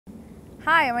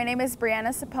Hi, my name is Brianna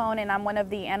Sapone and I'm one of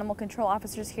the animal control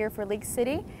officers here for League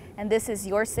City, and this is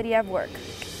Your City of Work.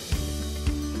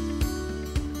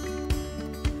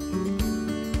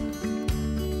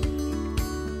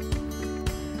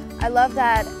 I love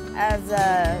that as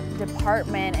a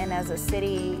department and as a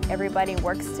city, everybody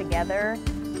works together.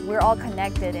 We're all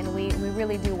connected and we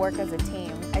really do work as a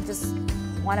team. I just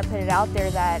want to put it out there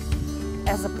that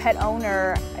as a pet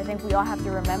owner, I think we all have to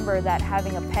remember that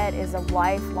having a pet is a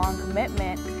lifelong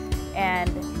commitment, and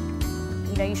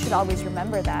you should always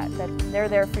remember that they're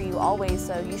there for you always,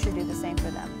 so you should do the same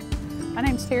for them. My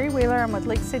name's Terry Wheeler. I'm with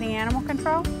League City Animal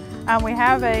Control. We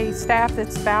have a staff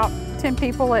that's about 10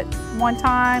 people at one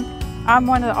time. I'm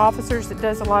one of the officers that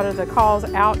does a lot of the calls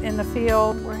out in the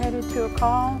field. We're headed to a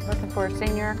call looking for a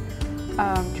senior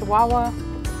Chihuahua,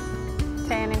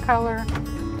 tan in color.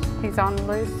 He's on the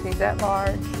loose, he's at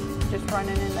large, just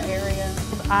running in the area.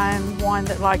 I'm one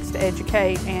that likes to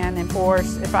educate and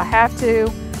enforce if I have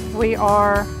to. We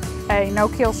are a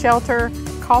no-kill shelter.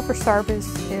 Call for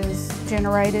service is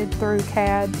generated through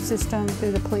CAD system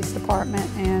through the police department,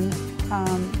 and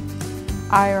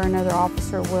I or another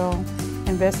officer will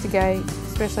investigate,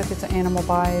 especially if it's an animal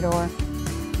bite or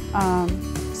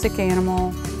sick animal,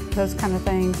 those kind of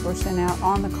things. We're sent out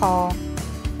on the call,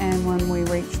 and when we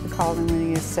reach the call, then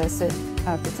we assess it.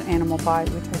 If it's an animal bite,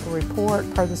 we take a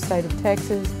report per the state of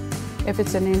Texas. If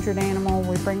it's an injured animal,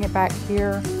 we bring it back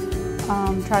here,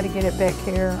 try to get it vet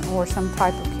care or some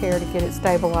type of care to get it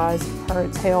stabilized per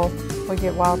its health. We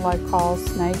get wildlife calls,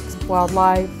 snakes,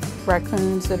 wildlife,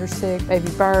 raccoons that are sick,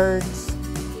 baby birds.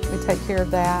 We take care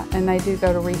of that, and they do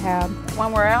go to rehab.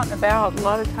 When we're out and about, a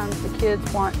lot of times the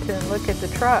kids want to look at the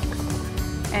trucks.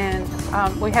 And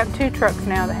we have 2 trucks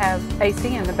now that have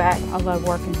AC in the back. I love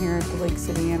working here at the League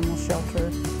City Animal Shelter,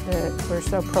 that we're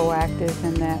so proactive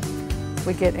in that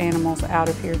we get animals out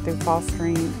of here through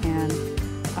fostering and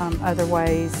other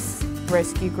ways,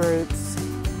 rescue groups.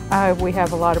 We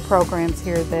have a lot of programs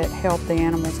here that help the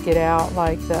animals get out,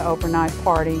 like the overnight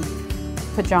party,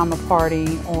 pajama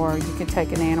party, or you can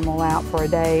take an animal out for a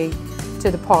day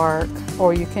to the park,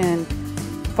 or you can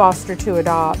foster to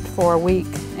adopt for a week.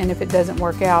 And if it doesn't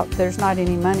work out, there's not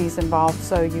any monies involved,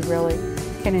 so you really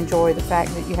can enjoy the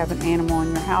fact that you have an animal in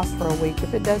your house for a week.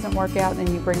 If it doesn't work out,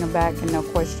 then you bring them back and no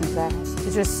questions asked.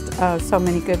 It's just so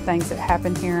many good things that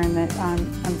happen here, and that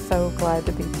I'm so glad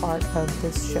to be part of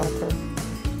this shelter.